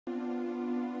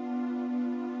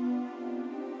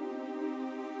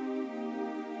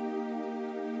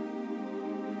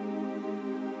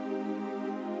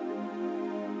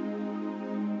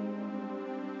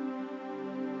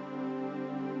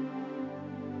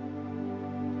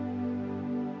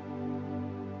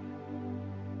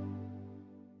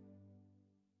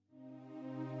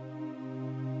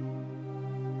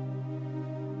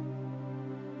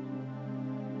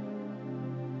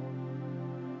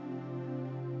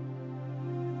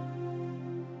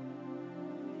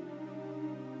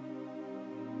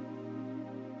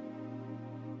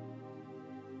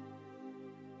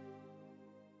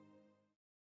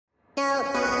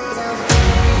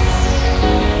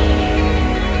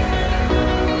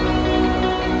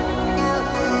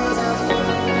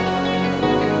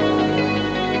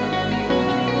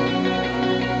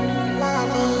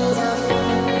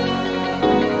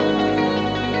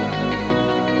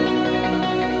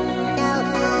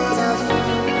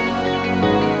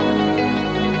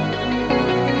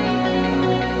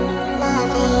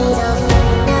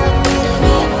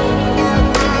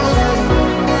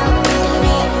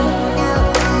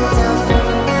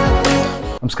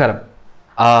നമസ്കാരം.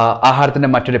 ആഹാരത്തിൻ്റെ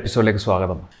മറ്റൊരു എപ്പിസോഡിലേക്ക്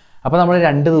സ്വാഗതം. അപ്പോൾ നമ്മൾ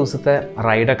 2 ദിവസത്തെ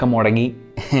റൈഡൊക്കെ മുടങ്ങി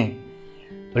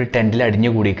ഒരു ടെൻറ്റിൽ അടിഞ്ഞു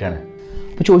കൂടിയിരിക്കുകയാണ്.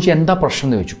 അപ്പോൾ ചോദിച്ചു എന്താ പ്രശ്നം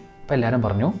എന്ന് ചോദിച്ചു. അപ്പോൾ എല്ലാവരും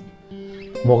പറഞ്ഞു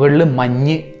മുകളിൽ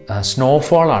മഞ്ഞ്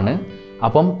സ്നോഫോളാണ്.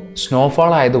 അപ്പം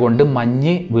സ്നോഫോൾ ആയതുകൊണ്ട്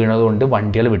മഞ്ഞ് വീണതുകൊണ്ട്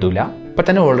വണ്ടികൾ വിടില്ല. ഇപ്പം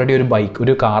തന്നെ ഓൾറെഡി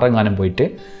ഒരു കാർ എങ്ങാനും പോയിട്ട്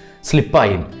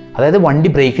സ്ലിപ്പായി. അതായത്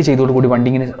വണ്ടി ബ്രേക്ക് ചെയ്തോടുകൂടി വണ്ടി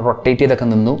ഇങ്ങനെ റൊട്ടേറ്റ് ചെയ്തൊക്കെ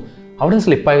നിന്നു. അവിടെ നിന്ന്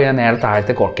സ്ലിപ്പായി കഴിഞ്ഞാൽ നേരെ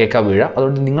താഴത്തെ കൊക്കേക്കാണ് വീഴുക.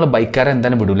 അതുകൊണ്ട് നിങ്ങൾ ബൈക്കാരെ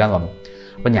എന്തായാലും വിടില്ല എന്ന് പറഞ്ഞു.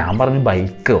 അപ്പോൾ ഞാൻ പറഞ്ഞു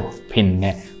ബൈക്കോ, പിന്നെ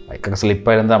ബൈക്കൊക്കെ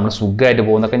സ്ലിപ്പായിരുന്നത് നമ്മൾ സുഖമായിട്ട്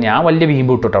പോകുന്നതൊക്കെ ഞാൻ വലിയ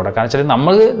വീമ്പ് വിട്ടു അവിടെ. കാരണം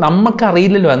വെച്ചാൽ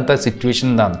നമുക്കറിയില്ലല്ലോ അങ്ങനത്തെ സിറ്റുവേഷൻ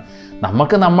എന്താണെന്ന്.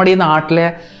 നമുക്ക് നമ്മുടെ ഈ നാട്ടിലെ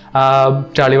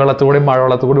ചളിവെള്ളത്തുകൂടി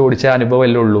മഴവെള്ളത്തുകൂടി ഓടിച്ച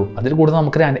അനുഭവമല്ലേ ഉള്ളൂ. അതിൽ കൂടുതൽ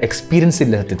നമുക്കൊരു എക്സ്പീരിയൻസ്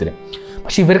ഇല്ല സത്യത്തിൽ.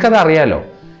 പക്ഷെ ഇവർക്കത് അറിയാമല്ലോ.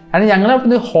 കാരണം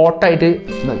ഞങ്ങളവിടുന്ന് ഹോട്ടായിട്ട്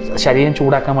ശരീരം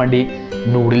ചൂടാക്കാൻ വേണ്ടി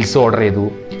നൂഡിൽസ് ഓർഡർ ചെയ്തു,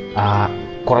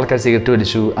 കുറേ ആൾക്കാർ സിഗരറ്റ്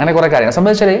വലിച്ചു, അങ്ങനെ കുറേ കാര്യങ്ങൾ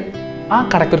സംബന്ധിച്ചാൽ ആ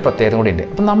കടയ്ക്ക് ഒരു പ്രത്യേകത കൂടി ഉണ്ട്.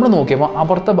 അപ്പം നമ്മൾ നോക്കിയപ്പോൾ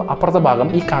അപ്പുറത്തെ ഭാഗം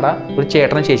ഈ കട ഒരു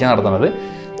ചേട്ടനും ചേച്ചി നടത്തുന്നത്.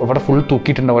 ഇവിടെ ഫുൾ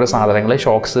തൂക്കിയിട്ടുണ്ട് ഓരോ സാധനങ്ങൾ,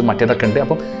 ഷോക്സ് മറ്റേതൊക്കെ ഉണ്ട്.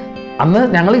 അപ്പം അന്ന്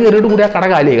ഞങ്ങൾ കയറിയിട്ട് കൂടി ആ കട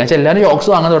കാലിയായി. കാരണം എല്ലാവരും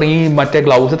ഷോക്സ് വാങ്ങാൻ തുടങ്ങി, മറ്റേ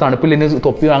ഗ്ലൗസ് തണുപ്പിൽ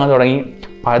തൊപ്പി വാങ്ങാൻ തുടങ്ങി,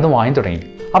 പലതും വാങ്ങി തുടങ്ങി.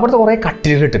 അപ്പുറത്ത് കുറേ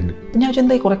കട്ടിലുകൾ ഇട്ടിട്ടുണ്ട്. അപ്പം ഞാൻ വെച്ചാൽ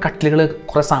എന്താ കുറേ കട്ടിലുകൾ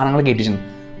കുറേ സാധനങ്ങൾ കയറ്റിച്ചിട്ടുണ്ട്.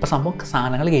 അപ്പം സംഭവം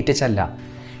സാധനങ്ങൾ കയറ്റിച്ചല്ല,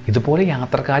 ഇതുപോലെ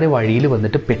യാത്രക്കാർ വഴിയിൽ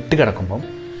വന്നിട്ട് പെട്ട് കിടക്കുമ്പം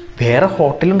വേറെ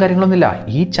ഹോട്ടലും കാര്യങ്ങളൊന്നുമില്ല.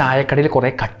 ഈ ചായക്കടയിൽ കുറേ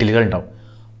കട്ടിലുകൾ ഉണ്ടാവും.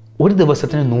 ഒരു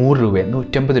ദിവസത്തിന് 100 രൂപ,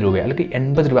 150 രൂപ, അല്ലെങ്കിൽ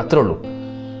 80 രൂപ അത്രേ ഉള്ളൂ.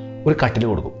 ഒരു കട്ടിൽ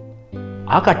കൊടുക്കും.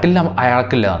 ആ കട്ടിലിൽ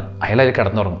അയാൾക്കില്ലതാണ്. അയാളതിൽ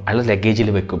കിടന്നുറങ്ങും, അയാൾ ലഗേജിൽ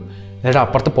വെക്കും. എന്നിട്ട്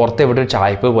അപ്പുറത്ത് പുറത്ത് എവിടെ ഒരു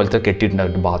ചായപ്പ് പോലത്തെ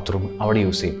കെട്ടിയിട്ടുണ്ടാവും, ബാത്റൂം അവിടെ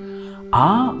യൂസ് ചെയ്യും. ആ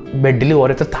ബെഡിൽ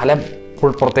ഓരോരുത്തർ തല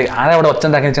പുറത്തേക്ക്, ആരവിടെ ഒച്ച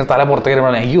ഉണ്ടാക്കി വെച്ചാൽ തല പുറത്തേക്ക്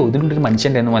വരുമ്പോൾ അയ്യോ ഇതിനുള്ളൊരു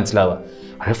മനുഷ്യൻ്റെ എന്ന് മനസ്സിലാവുക.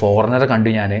 അത് ഫോറിനറെ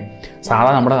കണ്ടു ഞാൻ.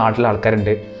 സാധാരണ നമ്മുടെ നാട്ടിലെ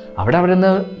ആൾക്കാരുണ്ട്. അവിടെ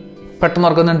നിന്ന് പെട്ടെന്ന്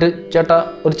ഉറക്കുന്നുണ്ട്, ചേട്ടാ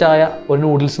ഒരു ചായ ഒരു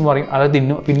നൂഡിൽസ് എന്ന് പറയും, അത്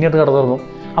തിന്നു, പിന്നീട് കിടന്നു.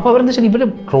 അപ്പോൾ അവരെന്താ വെച്ചാൽ ഇവർ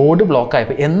റോഡ്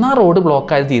ബ്ലോക്കായപ്പോൾ റോഡ്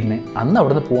ബ്ലോക്കായത് തീരുന്നത് അന്ന്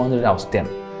അവിടെ നിന്ന് പോകാമെന്നൊരു അവസ്ഥയാണ്.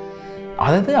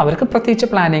 അതായത് അവർക്ക് പ്രത്യേകിച്ച്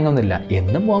പ്ലാനിങ് ഒന്നുമില്ല,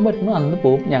 എന്ന് പോകാൻ പറ്റുന്നു അന്ന്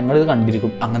പോകും, ഞങ്ങളിത്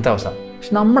കണ്ടിരിക്കും, അങ്ങനത്തെ അവസ്ഥ.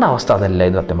 പക്ഷെ നമ്മുടെ അവസ്ഥ അതല്ല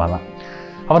ഇത് സത്യം പറഞ്ഞാൽ.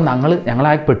 അപ്പം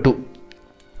ഞങ്ങളായി പെട്ടു.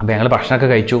 അപ്പോൾ ഞങ്ങൾ ഭക്ഷണമൊക്കെ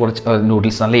കഴിച്ചു. കുറച്ച്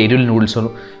നൂഡിൽസ്, നല്ല എരിവിൽ നൂഡിൽസ്,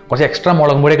 കുറച്ച് എക്സ്ട്രാ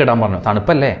മുളകും പൊടിയൊക്കെ ഇടാൻ പറഞ്ഞു,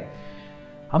 തണുപ്പല്ലേ.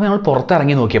 അപ്പോൾ ഞങ്ങൾ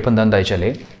പുറത്തിറങ്ങി നോക്കിയപ്പോൾ എന്താ വെച്ചാൽ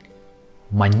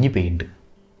മഞ്ഞ് പെയ്യുന്നുണ്ട്.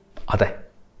 അതെ,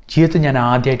 ജീവിതത്തിൽ ഞാൻ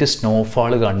ആദ്യമായിട്ട്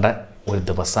സ്നോഫാൾ കണ്ട ഒരു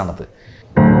ദിവസമാണത്.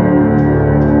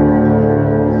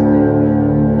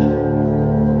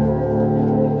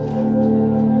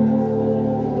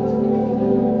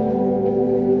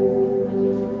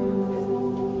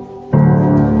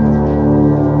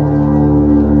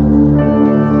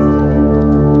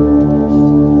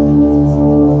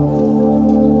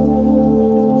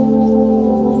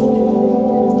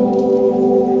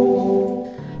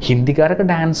 ഹിന്ദിക്കാരൊക്കെ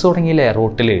ഡാൻസ് തുടങ്ങിയില്ലേ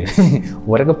റോട്ടിൽ.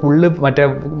 ഓരൊക്കെ ഫുള്ള് മറ്റേ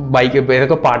ബൈക്ക്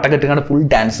ഏതൊക്കെ പാട്ടൊക്കെ ഇട്ടുകൊണ്ട് ഫുൾ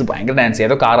ഡാൻസ്, ഭയങ്കര ഡാൻസ്.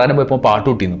 ഏതോ കാറാനും പോയപ്പോൾ പാട്ട്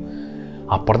കൂട്ടിയിരുന്നു.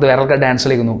 അപ്പുറത്ത് വേറെ ആൾക്കാർ ഡാൻസ്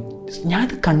കളിക്കുന്നു.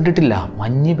 ഞാനിത് കണ്ടിട്ടില്ല,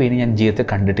 മഞ്ഞ് പെയ്യുന്നത് ഞാൻ ജീവിതത്തിൽ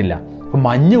കണ്ടിട്ടില്ല. അപ്പം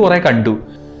മഞ്ഞ് കുറേ കണ്ടു.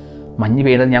 മഞ്ഞ്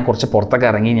പെയ്യുന്നത് ഞാൻ കുറച്ച് പുറത്തൊക്കെ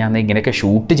ഇറങ്ങി ഞാൻ ഇങ്ങനെയൊക്കെ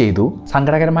ഷൂട്ട് ചെയ്തു.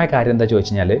 സങ്കടകരമായ കാര്യം എന്താ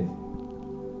ചോദിച്ചു കഴിഞ്ഞാൽ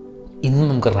ഇന്ന്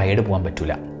നമുക്ക് റൈഡ് പോകാൻ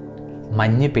പറ്റില്ല.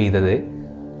 മഞ്ഞ് പെയ്തത്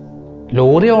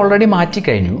ലോറി ഓൾറെഡി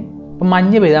മാറ്റിക്കഴിഞ്ഞു. അപ്പം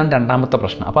മഞ്ഞ് പെയ്താണ് രണ്ടാമത്തെ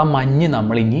പ്രശ്നം. അപ്പോൾ ആ മഞ്ഞ്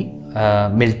നമ്മളിനി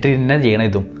മിലിറ്ററി തന്നെ ചെയ്യണം.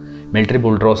 ഇതും മിലിറ്ററി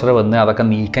ബുൾഡോസർ വന്ന് അതൊക്കെ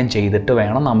നീക്കം ചെയ്തിട്ട്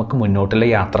വേണം നമുക്ക് മുന്നോട്ടുള്ള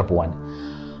യാത്ര പോകാൻ.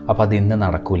 അപ്പോൾ അത് ഇന്ന്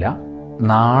നടക്കില്ല.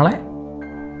 നാളെ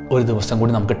ഒരു ദിവസം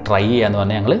കൂടി നമുക്ക് ട്രൈ ചെയ്യാമെന്ന്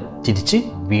പറഞ്ഞാൽ ഞങ്ങൾ തിരിച്ച്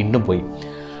വീണ്ടും പോയി.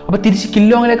 അപ്പോൾ തിരിച്ച്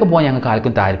കിലോങ്ങിലേക്ക് പോകാൻ ഞങ്ങൾക്ക്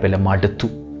ആർക്കും താല്പര്യമില്ല, മടുത്തു.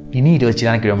 ഇനി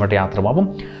 24 കിലോമീറ്റർ യാത്ര പോകും.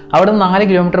 അപ്പം അവിടെ 4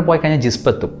 കിലോമീറ്റർ പോയി കഴിഞ്ഞാൽ ജിസ്പ്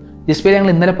എത്തും. ജിസ്പയിൽ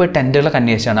ഞങ്ങൾ ഇന്നലെ പോയി ടെൻറ്റുകളൊക്കെ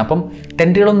അന്വേഷിച്ചാണ്. അപ്പം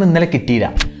ടെൻറ്റുകളൊന്നും ഇന്നലെ കിട്ടിയില്ല.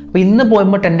 അപ്പോൾ ഇന്ന്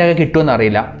പോകുമ്പോൾ ടെൻറ്റൊക്കെ കിട്ടുമെന്ന്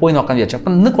അറിയില്ല, പോയി നോക്കാൻ വിചാരിച്ചു.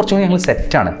 അപ്പം ഇന്ന് കുറച്ചും കൂടി ഞങ്ങൾ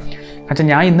സെറ്റാണ്. കാരണം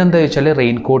ഞാൻ ഇന്നെന്താ ചോദിച്ചാൽ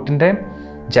റെയിൻകോട്ടിൻ്റെ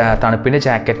തണുപ്പിൻ്റെ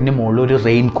ജാക്കറ്റിൻ്റെ മുകളിൽ ഒരു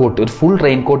റെയിൻകോട്ട്, ഒരു ഫുൾ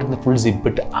റെയിൻകോട്ട് ഫുൾ സിപ്പ്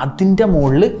ഇട്ട് അതിൻ്റെ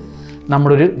മുകളിൽ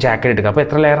നമ്മളൊരു ജാക്കറ്റ് എടുക്കുക. അപ്പോൾ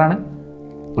എത്ര ലെയറാണ്?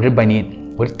 ഒരു ബനിയൻ,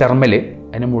 ഒരു തെർമൽ,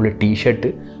 അതിൻ്റെ മുകളിൽ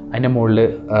ടീഷർട്ട്, അതിൻ്റെ മുകളിൽ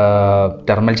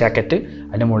തെർമൽ ജാക്കറ്റ്,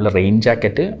 അതിൻ്റെ മുകളിൽ റെയിൻ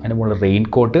ജാക്കറ്റ്, അതിൻ്റെ മുകളിൽ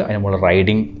റെയിൻകോട്ട്, അതിൻ്റെ മുകളിൽ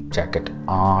റൈഡിങ് ജാക്കറ്റ്.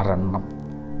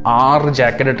 6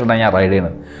 ജാക്കറ്റ് ഇട്ടിട്ടാണ് ഞാൻ റൈഡ്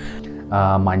ചെയ്യുന്നത്.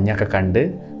 മഞ്ഞൊക്കെ കണ്ട്,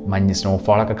 മഞ്ഞ്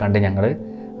സ്നോഫോളൊക്കെ കണ്ട് ഞങ്ങൾ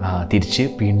തിരിച്ച്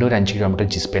വീണ്ടും ഒരു 5 കിലോമീറ്റർ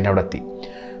ജിസ്പേൻ്റെ അവിടെ എത്തി.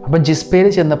 അപ്പം ജിസ്പേയിൽ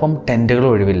ചെന്നപ്പം ടെൻറ്റുകൾ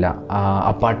ഒഴിവില്ല,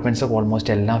 അപ്പാർട്ട്മെൻറ്റ്സൊക്കെ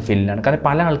ഓൾമോസ്റ്റ് എല്ലാം ഫില്ലാണ്. കാരണം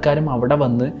പല ആൾക്കാരും അവിടെ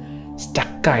വന്ന്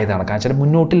സ്റ്റക്കായതാണ്. കാരണം വെച്ചാൽ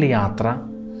മുന്നോട്ടുള്ള യാത്ര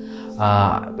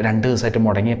 2 ദിവസമായിട്ട്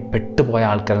മുടങ്ങി പെട്ടുപോയ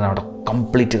ആൾക്കാരാണ് അവിടെ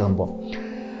കംപ്ലീറ്റ് സംഭവം.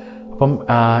 അപ്പം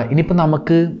ഇനിയിപ്പോൾ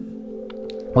നമുക്ക്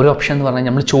ഒരു ഓപ്ഷൻ എന്ന് പറഞ്ഞാൽ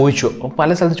നമ്മൾ ചോദിച്ചു, പല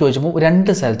സ്ഥലത്ത് ചോദിച്ചപ്പോൾ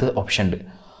 2 സ്ഥലത്ത് ഓപ്ഷൻ ഉണ്ട്.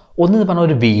 ഒന്ന് പറഞ്ഞാൽ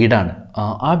ഒരു വീടാണ്.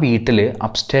 ആ വീട്ടിൽ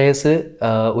അപ്സ്റ്റേഴ്സ്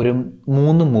ഒരു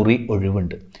 3 മുറി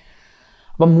ഒഴിവുണ്ട്.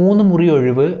 അപ്പം 3 മുറി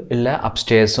ഒഴിവ് ഉള്ള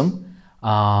അപ്സ്റ്റേഴ്സും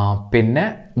പിന്നെ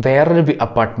വേറൊരു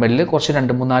അപ്പാർട്ട്മെൻറ്റിൽ കുറച്ച്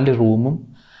 2-3-4 റൂമും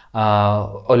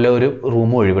ഉള്ള ഒരു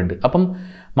റൂമും ഒഴിവുണ്ട്. അപ്പം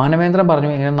മാനവേന്ദ്രൻ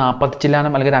പറഞ്ഞു ഇങ്ങനെ 40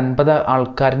 ചില്ലാനം അല്ലെങ്കിൽ 50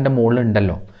 ആൾക്കാരിൻ്റെ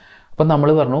മുകളിലുണ്ടല്ലോ, അപ്പോൾ നമ്മൾ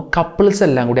പറഞ്ഞു കപ്പിൾസ്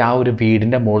എല്ലാം കൂടി ആ ഒരു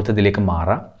വീടിൻ്റെ മുകളിലത്തെ ഇതിലേക്ക്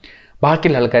മാറാം,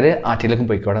 ബാക്കിയുള്ള ആൾക്കാർ ആറ്റിലേക്ക്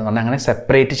പോയിക്കോട്ടെ എന്ന് പറഞ്ഞാൽ അങ്ങനെ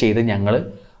സെപ്പറേറ്റ് ചെയ്ത് ഞങ്ങൾ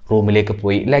റൂമിലേക്ക്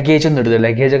പോയി. ലഗേജ് ഒന്നും എടുത്തു,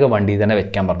 ലഗേജൊക്കെ വണ്ടിയിൽ തന്നെ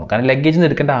വെക്കാൻ പറഞ്ഞു. കാരണം ലഗേജ് ഒന്നും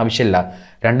എടുക്കേണ്ട ആവശ്യമില്ല,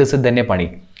 2 ദിവസം തന്നെ പണി.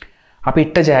 അപ്പോൾ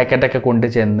ഇട്ട ജാക്കറ്റൊക്കെ കൊണ്ട്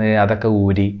ചെന്ന് അതൊക്കെ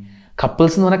ഊരി.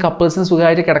 കപ്പിൾസ് എന്ന് പറഞ്ഞാൽ കപ്പിൾസിന്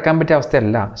സുഖമായിട്ട് കിടക്കാൻ പറ്റിയ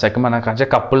അവസ്ഥയല്ല ശരിക്കും പറഞ്ഞാൽ. കാരണം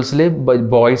കപ്പിൾസിൽ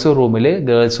ബോയ്സ് റൂമിൽ,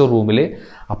 ഗേൾസ് റൂമിൽ,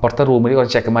 അപ്പുറത്തെ റൂമിൽ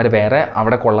കുറച്ച് ചെക്കന്മാർ വേറെ,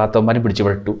 അവിടെ കൊള്ളാത്തവന്മാർ പിടിച്ചു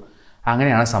വിട്ടു.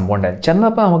 അങ്ങനെയാണ് സംഭവം ഉണ്ടായത്.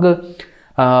 ചെന്നപ്പോൾ നമുക്ക്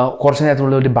കുറച്ച്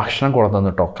നേരത്തിനുള്ള ഒരു ഭക്ഷണം കൊടുത്തു തന്നു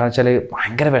കേട്ടോ. കാരണം വെച്ചാൽ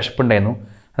ഭയങ്കര വിശപ്പുണ്ടായിരുന്നു.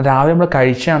 രാവിലെ നമ്മൾ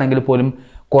കഴിച്ചാണെങ്കിൽ പോലും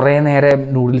കുറേ നേരം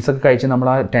നൂഡിൽസൊക്കെ കഴിച്ച് നമ്മൾ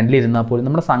ആ ടെൻറ്റിലിരുന്നാൽ പോലും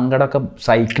നമ്മുടെ സങ്കടമൊക്കെ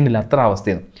സഹിക്കുന്നില്ല, അത്ര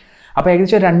അവസ്ഥയായിരുന്നു. അപ്പോൾ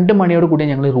ഏകദേശം 2 മണിയോട് കൂടി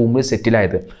ഞങ്ങൾ റൂമിൽ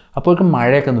സെറ്റിലായത്. അപ്പോഴേക്കും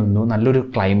മഴയൊക്കെ നിന്നു, നല്ലൊരു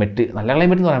ക്ലൈമറ്റ്. നല്ല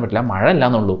ക്ലൈമറ്റ് എന്ന് പറയാൻ പറ്റില്ല, മഴ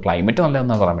ഇല്ലാന്നുള്ളൂ, ക്ലൈമറ്റ്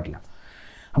നല്ലതെന്ന് പറയാൻ പറ്റില്ല.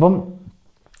 അപ്പം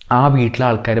ആ വീട്ടിലെ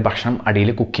ആൾക്കാർ ഭക്ഷണം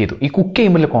അടിയിൽ കുക്ക് ചെയ്തു. ഈ കുക്ക്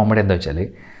ചെയ്യുമ്പോൾ കോമഡി എന്താ വെച്ചാൽ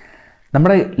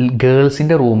നമ്മുടെ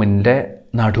ഗേൾസിൻ്റെ റൂമിൻ്റെ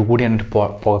നടുകൂടിയാണ് ഒരു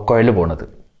പുകക്കോയിൽ പോകുന്നത്.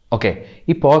 ഓക്കെ,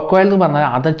 ഈ പുകക്കോയിൽ എന്ന് പറഞ്ഞാൽ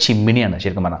അത് ചിമ്മിനിയാണ്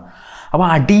ശരിക്കും പറഞ്ഞാൽ. അപ്പോൾ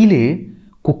അടിയിൽ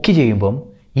കുക്ക് ചെയ്യുമ്പം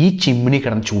ഈ ചിമ്മിനി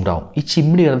കിടന്ന് ചൂടാവും. ഈ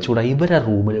ചിമ്മിനി കിടന്ന് ചൂടാവും. ഇവരുടെ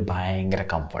റൂമിൽ ഭയങ്കര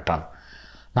കംഫർട്ടാണ്.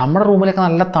 നമ്മുടെ റൂമിലൊക്കെ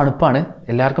നല്ല തണുപ്പാണ്.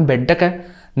 എല്ലാവർക്കും ബെഡൊക്കെ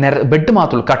ബെഡ്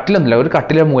മാത്രമേ ഉള്ളൂ, കട്ടിലൊന്നുമില്ല. ഒരു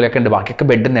കട്ടിലെ മൂലൊക്കെ ഉണ്ട്, ബാക്കിയൊക്കെ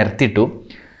ബെഡ് നിരത്തിയിട്ടു.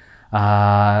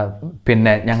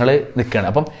 പിന്നെ ഞങ്ങൾ നിൽക്കുകയാണ്.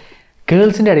 അപ്പം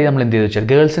ഗേൾസിൻ്റെ ഇടയിൽ നമ്മൾ എന്ത് ചെയ്തു വെച്ചാൽ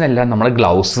ഗേൾസിനെല്ലാം നമ്മൾ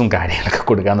ഗ്ലൗസും കാര്യങ്ങളൊക്കെ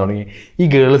കൊടുക്കാൻ തുടങ്ങി. ഈ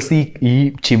ഗേൾസ് ഈ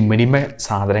ചിമ്മിനിമേ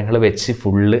സാധനങ്ങൾ വെച്ച്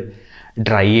ഫുള്ള്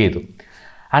ഡ്രൈ ചെയ്തു.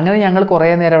 അങ്ങനെ ഞങ്ങൾ കുറേ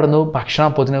നേരം അവിടെ നിന്ന് ഭക്ഷണം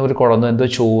അപ്പോഴത്തേന് ഒരു കുഴന്നു, എന്തോ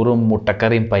ചോറും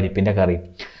മുട്ടക്കറിയും പരിപ്പിൻ്റെ കറിയും.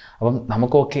 അപ്പം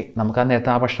നമുക്ക് ഓക്കെ, നമുക്ക് ആ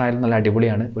നേരത്തെ ആ ഭക്ഷണമായാലും നല്ല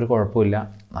അടിപൊളിയാണ്, ഒരു കുഴപ്പമില്ല.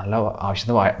 നല്ല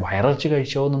ആവശ്യത്തിന് വയറിറച്ച്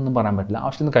കഴിച്ചോ എന്നൊന്നും പറയാൻ പറ്റില്ല,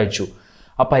 ആവശ്യത്തിന് കഴിച്ചു.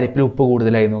 ആ പരിപ്പിൽ ഉപ്പ്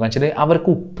കൂടുതലായിരുന്നു. കാരണം വെച്ചാൽ അവർക്ക്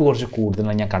ഉപ്പ് കുറച്ച്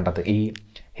കൂടുതലാണ് ഞാൻ കണ്ടത് ഈ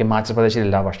ഹിമാചൽ പ്രദേശിലെ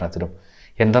എല്ലാ ഭക്ഷണത്തിലും.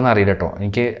 എന്താണെന്ന് അറിയില്ല കേട്ടോ,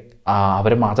 എനിക്ക്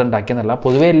അവർ മാത്രം ഉണ്ടാക്കിയെന്നല്ല,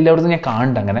 പൊതുവേ എല്ലായിടത്തും ഞാൻ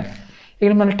കാണുന്നുണ്ട് അങ്ങനെ.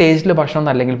 എങ്കിലും നല്ല ടേസ്റ്റിൽ ഭക്ഷണം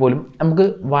ഒന്നും അല്ലെങ്കിൽ പോലും നമുക്ക്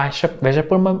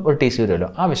വിശപ്പെടുമ്പം ഒരു ടേസ്റ്റ് വരുമല്ലോ,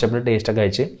 ആ വിശപ്പിൻ്റെ ടേസ്റ്റൊക്കെ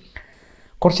കഴിച്ച്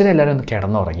കുറച്ച് നേരം എല്ലാവരും ഒന്ന്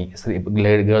കിടന്നുറങ്ങി.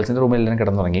 ഗേൾസിൻ്റെ റൂമിൽ എല്ലാവരും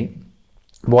കിടന്നുറങ്ങി.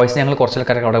 ബോയ്സ് ഞങ്ങൾ കുറച്ച്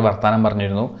ആൾക്കാരൊക്കെ അവിടെ വർത്താനം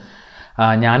പറഞ്ഞിരുന്നു.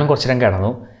 ഞാനും കുറച്ച് നേരം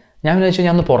കിടന്നു. ഞാൻ വിചാരിച്ചു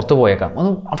ഞാൻ ഒന്ന് പുറത്ത് പോയേക്കാം.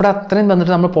 ഒന്ന് അവിടെ അത്രയും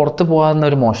വന്നിട്ട് നമ്മൾ പുറത്ത്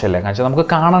പോകാമെന്നൊരു മോശമല്ലേ, കാരണം വെച്ചാൽ നമുക്ക്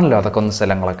കാണണമല്ലോ അതൊക്കെ ഒന്ന്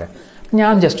സ്ഥലങ്ങളൊക്കെ.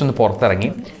 ഞാൻ ജസ്റ്റ് ഒന്ന് പുറത്തിറങ്ങി.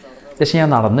 ജസ്റ്റ് ഞാൻ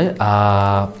നടന്ന്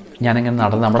ഞാനിങ്ങനെ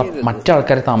നടന്ന് നമ്മുടെ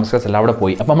മറ്റാൾക്കാർ താമസിക്കുന്ന സ്ഥലം അവിടെ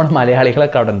പോയി. അപ്പോൾ നമ്മുടെ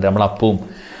മലയാളികളൊക്കെ അവിടെ ഉണ്ട്. നമ്മളെ അപ്പും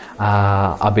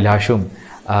അഭിലാഷും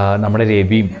നമ്മുടെ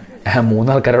രവിയും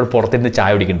 3 ആൾക്കാരോട് പുറത്തിരുന്ന്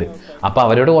ചായ കുടിക്കുന്നുണ്ട്. അപ്പോൾ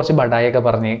അവരോട് കുറച്ച് ബടായൊക്കെ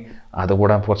പറഞ്ഞ്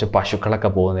അതുകൂടെ കുറച്ച് പശുക്കളൊക്കെ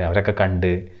പോകുന്നത് അവരൊക്കെ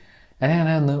കണ്ട്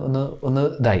അങ്ങനെ ഒന്ന്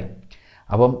ഇതായി.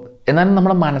 അപ്പം എന്നാലും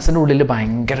നമ്മുടെ മനസ്സിൻ്റെ ഉള്ളിൽ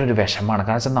ഭയങ്കര ഒരു വിഷമമാണ്.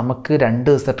 കാരണം വെച്ചാൽ നമുക്ക് 2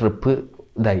 ദിവസത്തെ ട്രിപ്പ്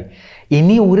ഇതായി.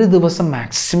 ഇനി ഒരു ദിവസം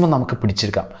മാക്സിമം നമുക്ക്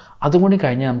പിടിച്ചെടുക്കാം. അതുകൊണ്ട്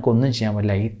കഴിഞ്ഞാൽ നമുക്കൊന്നും ചെയ്യാൻ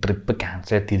പറ്റില്ല, ഈ ട്രിപ്പ്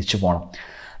ക്യാൻസൽ ചെയ്ത് തിരിച്ചു പോകണം.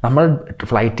 നമ്മൾ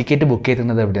ഫ്ലൈറ്റ് ടിക്കറ്റ് ബുക്ക്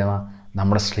ചെയ്തിരുന്നത് എവിടെയാണ്?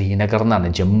 നമ്മുടെ ശ്രീനഗറിൽ നിന്നാണ്,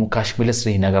 ജമ്മു കാശ്മീരിലെ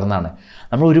ശ്രീനഗറിൽ നിന്നാണ്.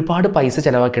 നമ്മൾ ഒരുപാട് പൈസ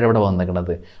ചിലവാക്കിയിട്ട് ഇവിടെ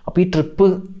വന്നിരിക്കുന്നത്. അപ്പോൾ ഈ ട്രിപ്പ്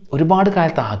ഒരുപാട്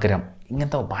കാലത്ത് ആഗ്രഹം,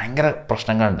 ഇങ്ങനത്തെ ഭയങ്കര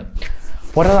പ്രശ്നങ്ങളുണ്ട്.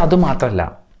 പോരാതെ അതുമാത്രമല്ല,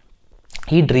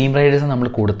 ഈ ഡ്രീം റൈഡേഴ്സ് നമ്മൾ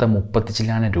കൊടുത്ത 30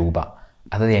 ചില്ലാനം രൂപ,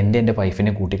 അതായത് എൻ്റെ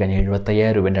വൈഫിനെ കൂട്ടിക്കഴിഞ്ഞാൽ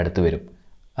 75,000 രൂപേൻ്റെ അടുത്ത് വരും.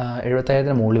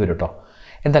 75,000 മുകളിൽ വരും കേട്ടോ.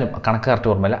 എന്തായാലും കണക്ക് കറക്റ്റ്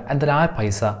ഓർമ്മയില്ല. എന്തായാലും ആ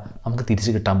പൈസ നമുക്ക്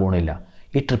തിരിച്ച് കിട്ടാൻ പോകുന്നില്ല.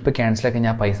 ഈ ട്രിപ്പ് ക്യാൻസലാക്കി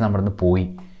ഞാൻ പൈസ നമ്മുടെ നിന്ന് പോയി.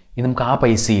 ഇനി നമുക്ക് ആ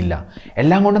പൈസയില്ല.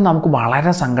 എല്ലാം കൊണ്ടും നമുക്ക്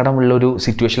വളരെ സങ്കടമുള്ളൊരു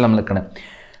സിറ്റുവേഷനിൽ നമ്മൾ നിൽക്കണം.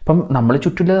 അപ്പം നമ്മൾ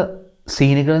ചുറ്റുള്ള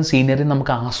സീനുകളും സീനറിയും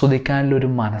നമുക്ക് ആസ്വദിക്കാനുള്ളൊരു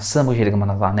മനസ്സ് നമുക്ക് ശരിക്കും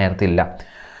പറഞ്ഞാൽ ആ നേരത്തെ ഇല്ല.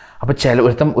 അപ്പോൾ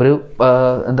ഒരു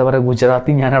എന്താ പറയുക,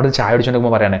 ഗുജറാത്തി ഞാൻ അവിടെ ചായ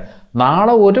അടിച്ചുകൊണ്ടിരിക്കുമ്പോൾ പറയാണ്,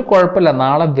 നാളെ ഒരു കുഴപ്പമില്ല,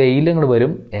 നാളെ വെയിൽ ഇങ്ങോട്ട്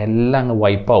വരും, എല്ലാം അങ്ങ്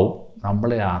വൈപ്പാവും, നമ്മൾ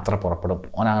യാത്ര പുറപ്പെടും.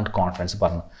 ഓൻ അങ്ങോട്ട് കോൺഫിഡൻസ്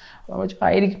പറഞ്ഞു.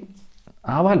 ആയിരിക്കും,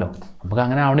 ആവാമല്ലോ, നമുക്ക്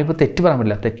അങ്ങനെ ആവണേ. ഇപ്പോൾ തെറ്റ് പറയാൻ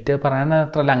പറ്റില്ല, തെറ്റ് പറയാൻ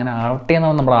അത്രല്ല, അങ്ങനെ ആവട്ടെ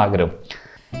എന്നാണ് നമ്മുടെ ആഗ്രഹം.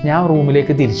 ഞാൻ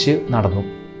റൂമിലേക്ക് തിരിച്ച് നടന്നു.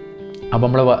 അപ്പോൾ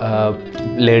നമ്മൾ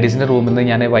ലേഡീസിൻ്റെ റൂമിൽ നിന്ന്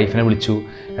ഞാൻ വൈഫിനെ വിളിച്ചു,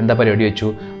 എന്താ പരിപാടി വെച്ചു.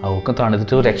 അവർക്ക്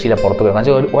തണുത്തിട്ട് രക്ഷയില്ല, പുറത്ത് പോയി.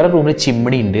 കാരണം ഓരോ റൂമിൽ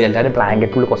ചിമ്മിണി ഉണ്ട്, എല്ലാവരും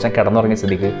ബ്ലാങ്കറ്റിനുള്ളിൽ കുറച്ച് കിടന്നുറങ്ങിയ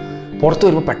സ്ഥിതിക്ക് പുറത്ത്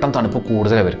വരുമ്പോൾ പെട്ടെന്ന് തണുപ്പ്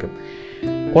കൂടുതലവർക്ക്.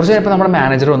 കുറച്ച് കഴിഞ്ഞപ്പോൾ നമ്മുടെ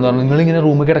മാനേജർ വന്നു പറഞ്ഞു, നിങ്ങളിങ്ങനെ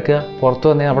റൂമിൽ കിടക്കുക, പുറത്ത്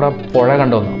വന്ന് അവിടെ പുഴ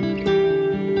കണ്ടുവന്നു.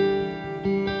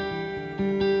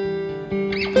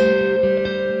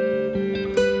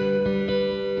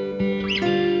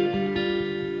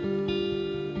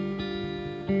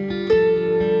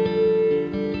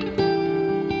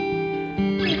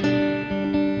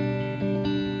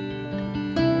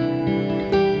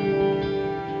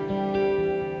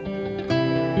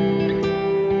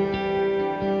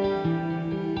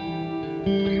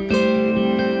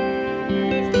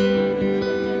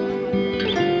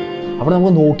 അവിടെ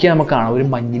നമുക്ക് നോക്കിയാൽ നമുക്ക് കാണാം ഒരു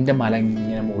മഞ്ഞിൻ്റെ മല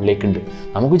ഇങ്ങനെ മുകളിലേക്കുണ്ട്.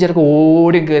 നമുക്ക് ചിലപ്പോൾ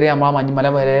ഓടി കയറി നമ്മൾ ആ മഞ്ഞ് മല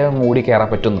വരെ ഓടി കയറാൻ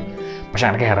പറ്റുന്നു. പക്ഷെ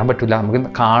അങ്ങനെ കയറാൻ പറ്റില്ല. നമുക്ക്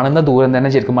കാണുന്ന ദൂരം തന്നെ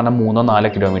ശരിക്കും പറഞ്ഞാൽ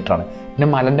 3-4 കിലോമീറ്ററാണ്. പിന്നെ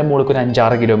മലൻ്റെ മുകളിൽ ഒരു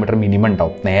 5-6 കിലോമീറ്റർ മിനിമം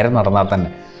ഉണ്ടാവും നേരെ നടന്നാൽ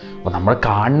തന്നെ. അപ്പോൾ നമ്മൾ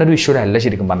കാണുന്നൊരു വിഷ്വൽ അല്ല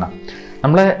ശരിക്കും പറഞ്ഞാൽ.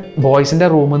 നമ്മളെ ബോയ്സിൻ്റെ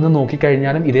റൂമിൽ നിന്ന്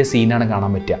നോക്കിക്കഴിഞ്ഞാലും ഇതേ സീനാണ്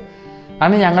കാണാൻ പറ്റുക.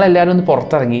 അങ്ങനെ ഞങ്ങളെല്ലാവരും ഒന്ന്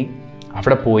പുറത്തിറങ്ങി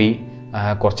അവിടെ പോയി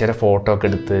കുറച്ച് നേരം ഫോട്ടോ ഒക്കെ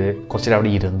എടുത്ത് കുറച്ച് നേരം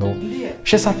അവിടെ ഇരുന്നു.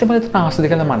 പക്ഷെ സത്യം പറഞ്ഞാൽ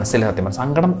ആസ്വദിക്കാൻ മനസ്സില്ല. സത്യം പറഞ്ഞാൽ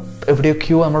സങ്കടം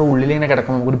എവിടെയൊക്കെയോ നമ്മുടെ ഉള്ളിലിങ്ങനെ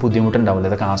കിടക്കുമ്പോൾ നമുക്കൊരു ബുദ്ധിമുട്ടുണ്ടാവില്ല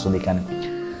ഇതൊക്കെ ആസ്വദിക്കാൻ.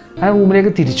 ആ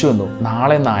റൂമിലേക്ക് തിരിച്ചു വന്നു.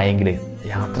 നാളെ ഒന്നായെങ്കിൽ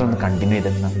യാത്ര ഒന്ന് കണ്ടിന്യൂ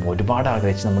ചെയ്തെന്ന് നമ്മൾ ഒരുപാട്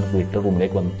ആഗ്രഹിച്ച് നമ്മൾ വീട്ടിൽ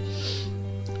റൂമിലേക്ക് വന്നു.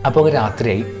 അപ്പോൾ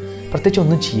രാത്രിയായി, പ്രത്യേകിച്ച്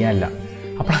ഒന്നും ചെയ്യാനില്ല.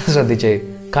 അപ്പോഴാണ് ശ്രദ്ധിച്ചത്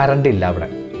കറണ്ട് ഇല്ല അവിടെ.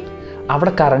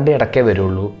 അവിടെ കറണ്ട് ഇടയ്ക്കേ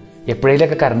വരുള്ളൂ,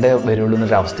 എപ്പോഴേലൊക്കെ കറണ്ട് വരുള്ളൂ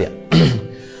എന്നൊരു അവസ്ഥയാണ്.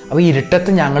 അപ്പോൾ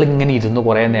ഇരുട്ടത്ത് ഞങ്ങൾ ഇങ്ങനെ ഇരുന്നു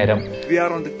കുറേ നേരം. We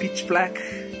are on the pitch black.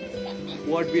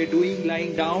 What we are doing,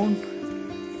 lying down.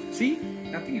 See,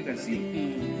 nothing you can see.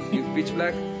 In pitch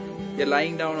black, you're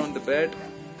lying down on the bed,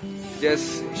 just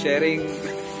sharing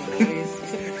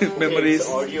memories,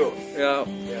 audio,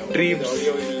 dreams,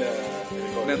 audio will,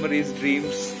 memories,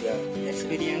 dreams,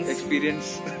 experience,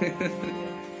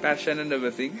 passion and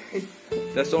everything.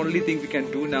 That's the only thing we can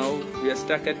do now. We are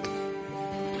stuck at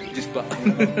Jispa.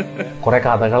 കുറേ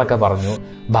കഥകളൊക്കെ പറഞ്ഞു.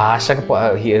 ഭാഷ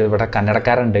ഇവിടെ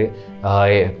കന്നഡക്കാരുണ്ട്,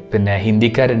 പിന്നെ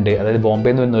ഹിന്ദിക്കാരുണ്ട്, അതായത്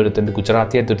ബോംബെയിൽ നിന്ന് ഒരുത്തുണ്ട്,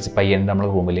 ഗുജറാത്തി ആയിട്ടൊരു പയ്യുണ്ട് നമ്മുടെ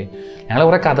റൂമിൽ. ഞങ്ങൾ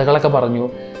കുറേ കഥകളൊക്കെ പറഞ്ഞു,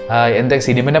 എന്താ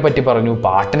സിനിമനെ പറ്റി പറഞ്ഞു,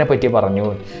 പാട്ടിനെ പറ്റി പറഞ്ഞു,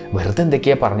 വെറുതെ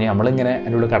എന്തൊക്കെയാണ് പറഞ്ഞു. നമ്മളിങ്ങനെ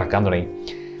അതിൻ്റെ ഉള്ളിൽ കിടക്കാൻ തുടങ്ങി.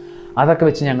 അതൊക്കെ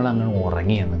വെച്ച് ഞങ്ങൾ അങ്ങനെ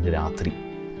ഉറങ്ങി അന്ന് രാത്രി.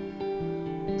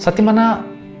 സത്യം പറഞ്ഞാൽ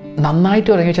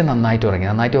നന്നായിട്ട് ഉറങ്ങി വെച്ചാൽ നന്നായിട്ട് ഉറങ്ങി,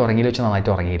 നന്നായിട്ട് ഉറങ്ങിയില്ല വെച്ചാൽ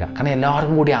നന്നായിട്ട് ഉറങ്ങിയില്ല. കാരണം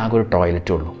എല്ലാവർക്കും കൂടി ആകെ ഒരു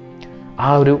ടോയ്ലറ്റേ ഉള്ളൂ. ആ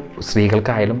ഒരു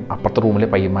സ്ത്രീകൾക്കായാലും അപ്പുറത്തെ റൂമിലെ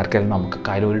പയ്യന്മാർക്കായാലും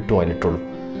നമുക്കായാലും ഒരു ടോയ്ലറ്റ് ഉള്ളൂ.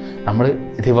 നമ്മൾ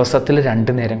ദിവസത്തിൽ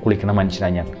 2 നേരം കുളിക്കണ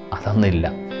മനുഷ്യനാണ് ഞാൻ. അതൊന്നുമില്ല.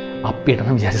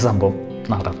 അപ്പിടണം വിചാരിച്ച സംഭവം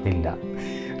നടന്നില്ല.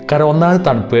 കാരണം ഒന്നാമത്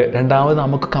തണുപ്പ്, രണ്ടാമത്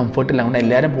നമുക്ക് കംഫർട്ടില്ല. അങ്ങനെ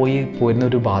എല്ലാവരും പോയിരുന്ന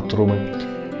ഒരു ബാത്റൂം,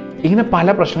 ഇങ്ങനെ പല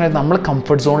പ്രശ്നങ്ങളും. നമ്മൾ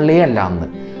കംഫർട്ട് സോണിലേ അല്ല അന്ന്.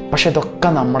 പക്ഷെ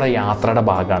ഇതൊക്കെ നമ്മുടെ യാത്രയുടെ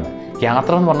ഭാഗമാണ്.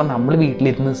 യാത്ര എന്ന് പറഞ്ഞാൽ നമ്മൾ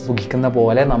വീട്ടിലിരുന്ന് സുഖിക്കുന്ന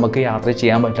പോലെ നമുക്ക് യാത്ര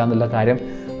ചെയ്യാൻ പറ്റാമെന്നുള്ള കാര്യം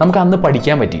നമുക്ക് അന്ന്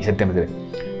പഠിക്കാൻ പറ്റി സത്യത്തിൽ.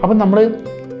 അപ്പം നമ്മൾ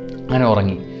അങ്ങനെ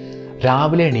ഉറങ്ങി.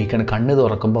 രാവിലെ എണീക്കണം, കണ്ണ്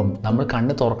തുറക്കുമ്പം നമ്മൾ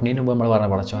കണ്ണ് തുറക്കുന്നതിന് മുമ്പ് നമ്മൾ പറഞ്ഞ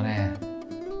പടച്ചോനെ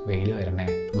വെയിൽ വരണേ,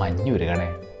 മഞ്ഞ് ഉരുകണേ,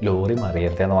 ലോറി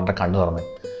മറിയരുതേ എന്ന് പറഞ്ഞാൽ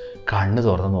കണ്ണ്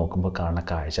തുറന്ന് നോക്കുമ്പോൾ കാണുന്ന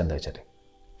കാഴ്ച എന്താ വെച്ചാൽ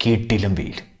കിട്ടിലും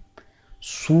വെയിൽ,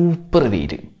 സൂപ്പർ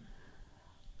വെയിൽ.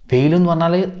 വെയിലെന്ന്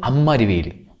പറഞ്ഞാൽ അമ്മാരി വെയിൽ.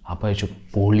 അപ്പോൾ വെച്ചു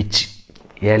പൊളിച്ച്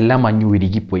എല്ലാം മഞ്ഞ്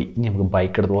ഉരുകിപ്പോയി. ഇനി നമുക്ക്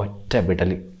ബൈക്ക് എടുത്ത് ഒറ്റ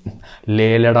വിടൽ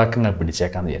ലഡാക്ക് ഇങ്ങനെ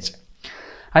പിടിച്ചേക്കാന്ന് വിചാരിച്ചു.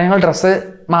 അത് ഞങ്ങൾ ഡ്രസ്സ്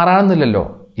മാറാനൊന്നുമില്ലല്ലോ,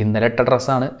 ഇന്നലെ ഇട്ട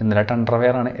ഡ്രസ്സാണ്, ഇന്നലെ ഇട്ട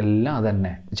അണ്ടർവെയറാണ്, എല്ലാം അത്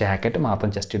തന്നെ. ജാക്കറ്റ് മാത്രം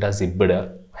ജസ്റ്റ് ഇടുക, സിബ് ഇടുക,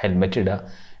 ഹെൽമെറ്റ് ഇടുക,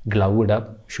 ഗ്ലൗ ഇടുക,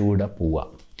 ഷൂ ഇടുക, പോവുക.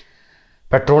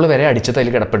 പെട്രോൾ വരെ അടിച്ചത് അതിൽ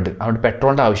കിടപ്പുണ്ട്. അതുകൊണ്ട്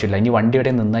പെട്രോളിൻ്റെ ആവശ്യമില്ല. ഇനി വണ്ടി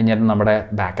ഇവിടെ നിന്ന് കഴിഞ്ഞാൽ നമ്മുടെ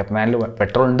ബാക്കപ്പ് മാനിൽ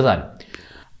പെട്രോൾ ഉണ്ട് താനും.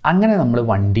 അങ്ങനെ നമ്മൾ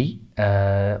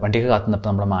വണ്ടിയൊക്കെ കാത്തുനിന്നപ്പോൾ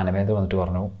നമ്മുടെ മാനവേദന വന്നിട്ട്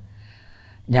പറഞ്ഞു,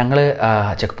 ഞങ്ങൾ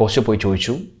ചെക്ക് പോസ്റ്റ് പോയി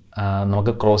ചോദിച്ചു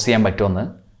നമുക്ക് ക്രോസ് ചെയ്യാൻ പറ്റുമെന്ന്.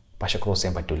 പക്ഷെ ക്രോസ്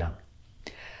ചെയ്യാൻ പറ്റില്ല.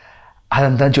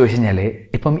 അതെന്താണെന്ന് ചോദിച്ചു കഴിഞ്ഞാൽ,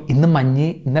 ഇപ്പം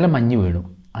ഇന്നലെ മഞ്ഞ് വീണു.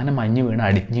 അങ്ങനെ മഞ്ഞ് വീണ്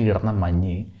അടിഞ്ഞ് കിടന്ന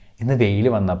മഞ്ഞ് ഇന്ന് വെയിൽ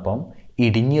വന്നപ്പം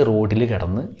ഇടിഞ്ഞ് റോഡിൽ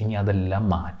കിടന്ന് ഇനി അതെല്ലാം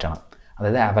മാറ്റണം.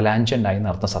 അതായത് അവലാഞ്ച് ഉണ്ടായി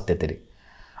നടത്തുന്ന സത്യത്തിൽ.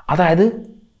 അതായത്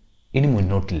ഇനി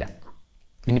മുന്നോട്ടില്ല,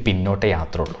 ഇനി പിന്നോട്ടേ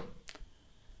യാത്ര ഉള്ളൂ.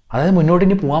 അതായത് മുന്നോട്ട്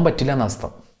ഇനി പോകാൻ പറ്റില്ല എന്നവസ്ഥ.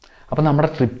 അപ്പം നമ്മുടെ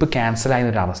ട്രിപ്പ്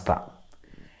ക്യാൻസലായെന്നൊരവസ്ഥ.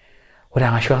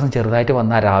 ഒരാശ്വാസം ചെറുതായിട്ട്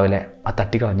വന്നാൽ രാവിലെ അത്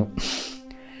തട്ടിക്കളഞ്ഞു.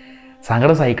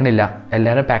 സങ്കടം സഹിക്കണില്ല.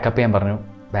 എല്ലാവരും പാക്കപ്പ് ചെയ്യാൻ പറഞ്ഞു.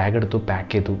 ബാഗ് എടുത്തു,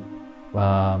 പാക്ക് ചെയ്തു.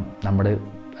 നമ്മൾ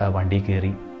വണ്ടി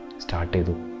കയറി സ്റ്റാർട്ട്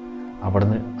ചെയ്തു.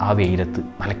 അവിടുന്ന് ആ വെയിലത്ത്,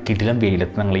 നല്ല കിടിലം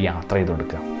വെയിലത്ത് ഞങ്ങൾ യാത്ര ചെയ്ത്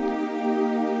കൊടുക്കുക.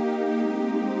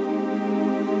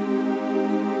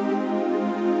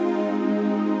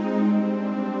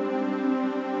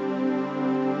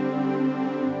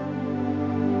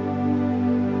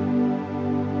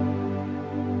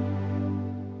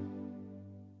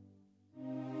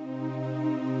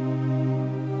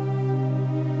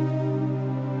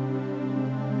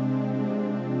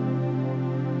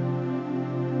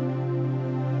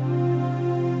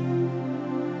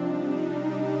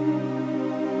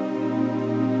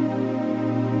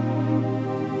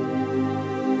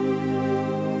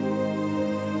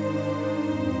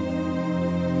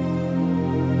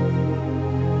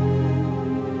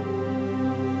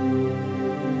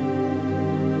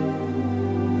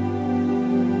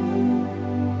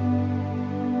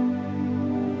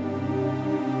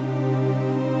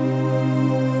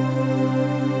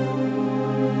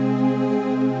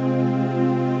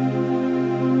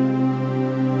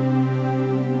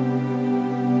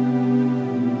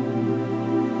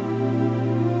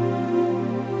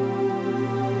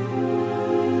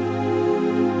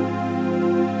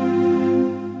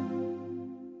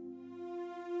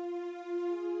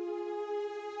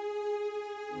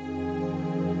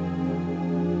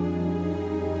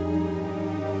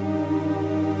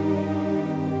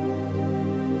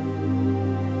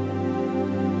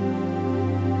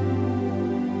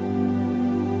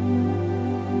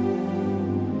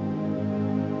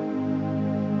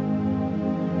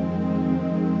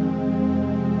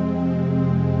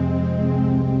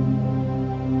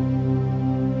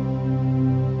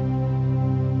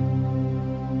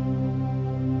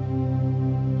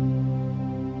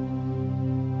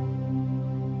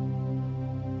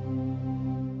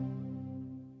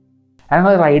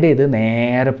 ഞങ്ങൾ റൈഡ് ചെയ്ത്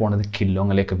നേരെ പോണത്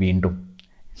കില്ലോങ്ങിലേക്ക്. വീണ്ടും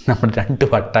നമ്മൾ 2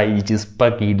 വട്ടമായി ഈ ചിസ്പ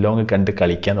കില്ലോങ് കണ്ട്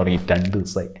കളിക്കാൻ തുടങ്ങി. 2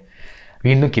 ദിവസമായി.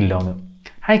 വീണ്ടും കില്ലോങ്.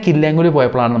 ആ കില്ലോങ്ങിൽ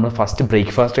പോയപ്പോഴാണ് നമ്മൾ ഫസ്റ്റ്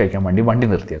ബ്രേക്ക്ഫാസ്റ്റ് കഴിക്കാൻ വേണ്ടി വണ്ടി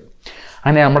നിർത്തിയത്.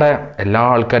 അങ്ങനെ നമ്മുടെ എല്ലാ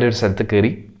ആൾക്കാരും ഒരു സ്ഥലത്ത്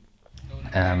കയറി.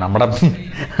 നമ്മുടെ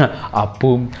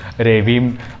അപ്പുവും രവിയും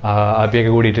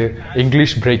അബിയൊക്കെ കൂടിയിട്ട്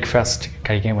ഇംഗ്ലീഷ് ബ്രേക്ക്ഫാസ്റ്റ്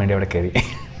കഴിക്കാൻ വേണ്ടി അവിടെ കയറി.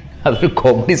 അതൊരു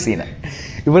കോമഡി സീനാണ്.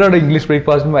 ഇവരവിടെ ഇംഗ്ലീഷ്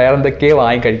ബ്രേക്ക്ഫാസ്റ്റും വേറെ എന്തൊക്കെയോ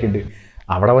വാങ്ങി കഴിക്കുന്നുണ്ട്.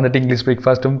 അവിടെ വന്നിട്ട് ഇംഗ്ലീഷ്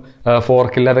ബ്രേക്ക്ഫാസ്റ്റും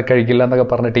ഫോർക്കില്ലാതെ കഴിക്കില്ല എന്നൊക്കെ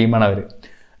പറഞ്ഞ ടീമാണ് അവർ.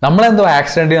 നമ്മളെന്തോ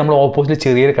ആക്സിഡൻറ്റ് നമ്മൾ ഓപ്പോസിറ്റ്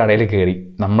ചെറിയൊരു കടയിൽ കയറി.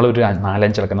 നമ്മളൊരു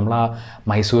 4-5 ആൾക്കാർ, നമ്മൾ ആ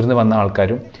മൈസൂരിൽ നിന്ന് വന്ന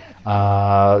ആൾക്കാരും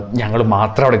ഞങ്ങൾ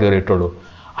മാത്രമേ അവിടെ കയറിയിട്ടുള്ളൂ.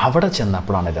 അവിടെ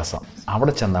ചെന്നപ്പോഴാണ് രസം.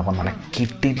 അവിടെ ചെന്നപ്പോൾ നല്ല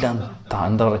കിട്ടില്ല,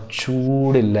 എന്താ പറയുക,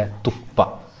 ചൂടില്ല തുപ്പ.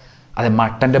 അതെ,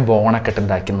 മട്ടൻ്റെ ബോണൊക്കെ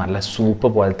ഇട്ടുണ്ടാക്കി നല്ല സൂപ്പ്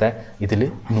പോലത്തെ ഇതിൽ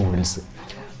നൂഡിൽസ്,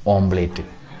 ഓംപ്ലേറ്റ്,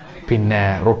 പിന്നെ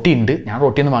റൊട്ടി ഉണ്ട്. ഞാൻ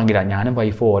റൊട്ടിയൊന്നും വാങ്ങിയില്ല. ഞാനും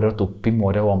വൈഫും ഓരോ തുപ്പിയും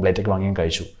ഓരോ ഓംപ്ലേറ്റൊക്കെ വാങ്ങി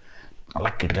കഴിച്ചു. നല്ല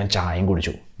കിട്ടില്ല ചായയും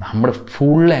കുടിച്ചു. നമ്മുടെ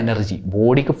ഫുൾ എനർജി,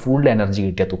 ബോഡിക്ക് ഫുൾ എനർജി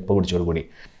കിട്ടിയ തുപ്പ കുടിച്ചോട് കൂടി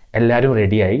എല്ലാവരും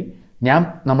റെഡിയായി.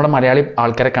 നമ്മുടെ മലയാളി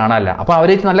ആൾക്കാരെ കാണാനില്ല. അപ്പോൾ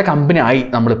അവരേക്ക് നല്ല കമ്പനി ആയി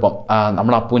നമ്മളിപ്പം.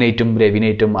 നമ്മൾ അപ്പുനേറ്റും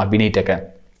രവിനേറ്റും അഭിനയിറ്റൊക്കെ.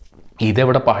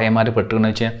 ഇതെവിടെ പഴയന്മാർ പെട്ടിരുന്നു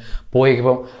വെച്ചാൽ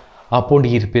പോയപ്പോൾ അപ്പോൾ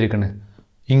ഇരിപ്പിരിക്കണ്.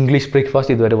 ഇംഗ്ലീഷ്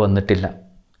ബ്രേക്ക്ഫാസ്റ്റ് ഇതുവരെ വന്നിട്ടില്ല.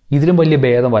 ഇതിലും വലിയ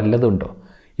ഭേദം വല്ലതുണ്ടോ?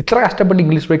 ഇത്ര കഷ്ടപ്പെട്ട്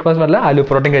ഇംഗ്ലീഷ് ബ്രേക്ക്ഫാസ്റ്റ് വല്ല ആലു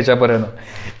പൊറോട്ടയും കഴിച്ചാൽ പോരായിരുന്നു.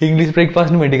 ഇംഗ്ലീഷ്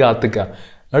ബ്രേക്ക്ഫാസ്റ്റിന് വേണ്ടി കാത്തിക്കുക.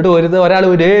 എന്നിട്ട് ഒരാൾ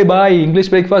ബായ് ഇംഗ്ലീഷ്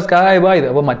ബ്രേക്ക്ഫാസ്റ്റ് കായ് ബായ്.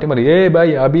 അപ്പോൾ മറ്റേ പറയും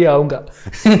ബായ് അബി ആവുക.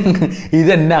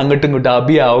 ഇതെന്നെ അങ്ങോട്ടും ഇങ്ങോട്ടും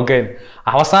അബി ആവുക.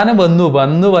 അവസാനം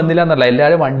വന്നില്ല എന്നല്ല,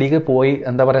 എല്ലാവരും വണ്ടിക്ക് പോയി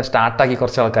എന്താ പറയുക സ്റ്റാർട്ടാക്കി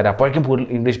കുറച്ച് ആൾക്കാർ. അപ്പോഴേക്കും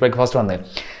ഇംഗ്ലീഷ് ബ്രേക്ക്ഫാസ്റ്റ് വന്നത്.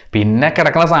 പിന്നെ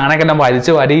കിടക്കുന്ന സാധനമൊക്കെ എല്ലാം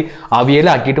വലിച്ച് വാരി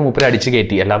അവിയലാക്കിയിട്ട് മൂപ്പര് അടിച്ച്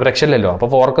കയറ്റി. എല്ലാവരും രക്ഷയില്ലല്ലോ. അപ്പോൾ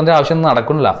ഫോർക്കിൻ്റെ ആവശ്യമൊന്നും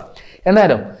നടക്കുന്നില്ല.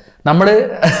 എന്തായാലും നമ്മൾ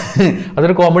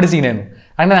അതൊരു കോമഡി സീനായിരുന്നു.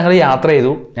 അങ്ങനെ ഞങ്ങൾ യാത്ര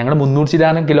ചെയ്തു. ഞങ്ങൾ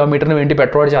 300 കിലോമീറ്ററിന് വേണ്ടി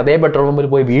പെട്രോൾ അടിച്ച് അതേ പെട്രോൾ പമ്പിൽ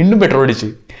പോയി വീണ്ടും പെട്രോൾ അടിച്ച്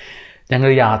ഞങ്ങൾ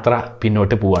യാത്ര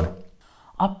പിന്നോട്ട് പോവാണ്.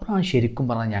 അപ്പോഴാണ് ശരിക്കും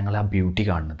പറഞ്ഞാൽ ഞങ്ങൾ ആ ബ്യൂട്ടി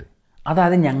കാണുന്നത്.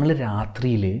 അതായത് ഞങ്ങൾ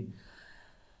രാത്രിയിൽ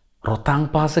റൊത്താങ്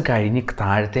പാസ് കഴിഞ്ഞ്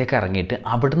താഴത്തേക്ക് ഇറങ്ങിയിട്ട്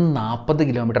അവിടുന്ന് 40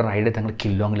 കിലോമീറ്റർ റൈഡ് ചെയ്ത് ഞങ്ങൾ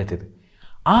കില്ലോങ്ങിലെത്തിയത്.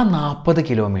 ആ 40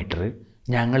 കിലോമീറ്റർ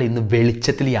ഞങ്ങൾ ഇന്ന്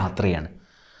വെളിച്ചത്തിൽ യാത്ര ചെയ്യാണ്.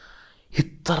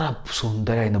 ഇത്ര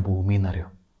സുന്ദരമായിരുന്ന ഭൂമി എന്നറിയോ.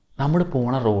 നമ്മൾ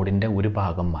പോണ റോഡിൻ്റെ ഒരു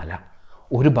ഭാഗം മല,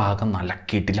 ഒരു ഭാഗം നല്ല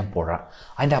കിടിലം പുഴ,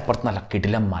 അതിൻ്റെ അപ്പുറത്ത് നല്ല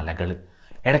കിടിലം മലകൾ,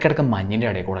 ഇടയ്ക്കിടയ്ക്ക് മഞ്ഞിൻ്റെ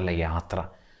ഇടയിൽ കൂടെയുള്ള യാത്ര.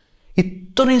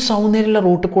 ഇത്രയും സൗന്ദര്യമുള്ള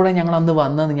റൂട്ടിൽ കൂടെ ഞങ്ങൾ അന്ന്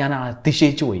വന്നതെന്ന് ഞാൻ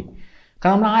അതിശയിച്ചു പോയി.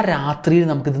 കാരണം ആ രാത്രിയിൽ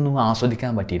നമുക്കിതൊന്നും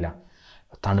ആസ്വദിക്കാൻ പറ്റിയില്ല.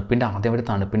 ആദ്യമായിട്ട്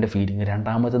തണുപ്പിൻ്റെ ഫീലിങ്,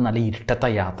 രണ്ടാമത് നല്ല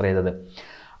ഇരുട്ടത്താണ് യാത്ര ചെയ്തത്.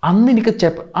 അന്ന്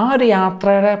എനിക്ക് ആ ഒരു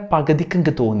യാത്രയുടെ പകുതിക്ക്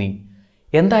എനിക്ക് തോന്നി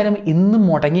എന്തായാലും ഇന്ന്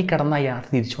മുടങ്ങിക്കിടന്ന യാത്ര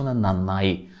തിരിച്ചു വന്നത്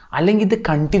നന്നായി, അല്ലെങ്കിൽ ഇത്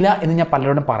കണ്ടില്ല എന്ന് ഞാൻ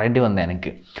പലരോടും പറയേണ്ടി വന്നേ.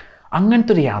 എനിക്ക്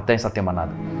അങ്ങനത്തെ ഒരു യാത്രയെ സത്യം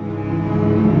പറഞ്ഞത്.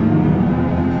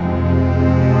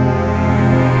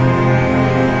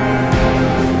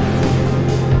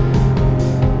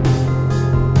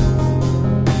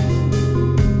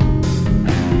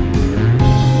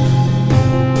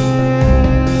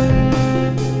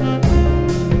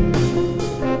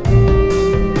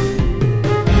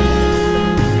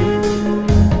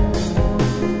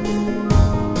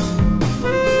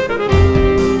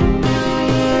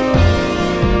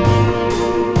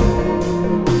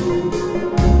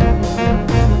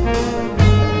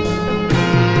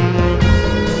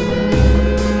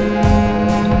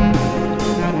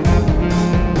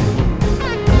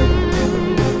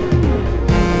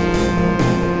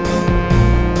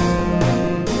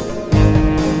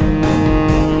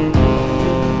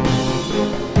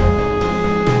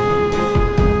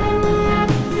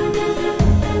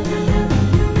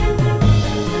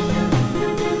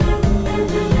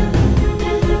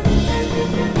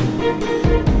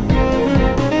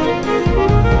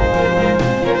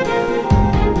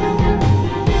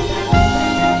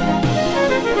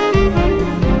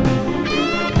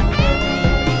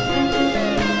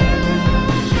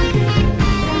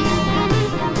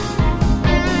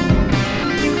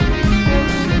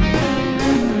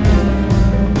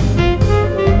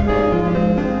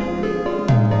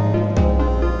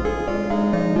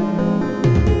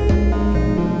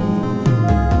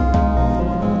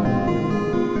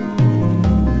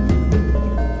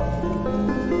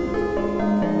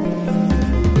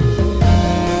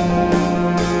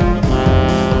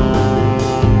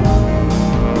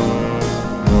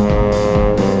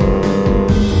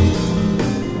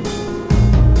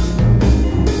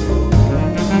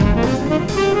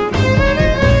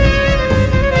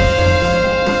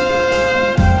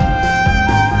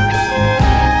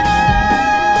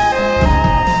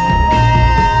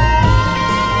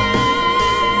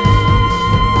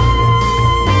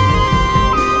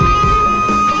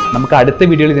 നമുക്ക് അടുത്ത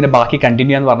വീഡിയോയിൽ ഇതിന്റെ ബാക്കി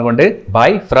കണ്ടിന്യൂ എന്ന് പറഞ്ഞുകൊണ്ട് ബൈ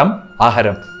ഫ്രം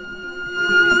ആഹാരം.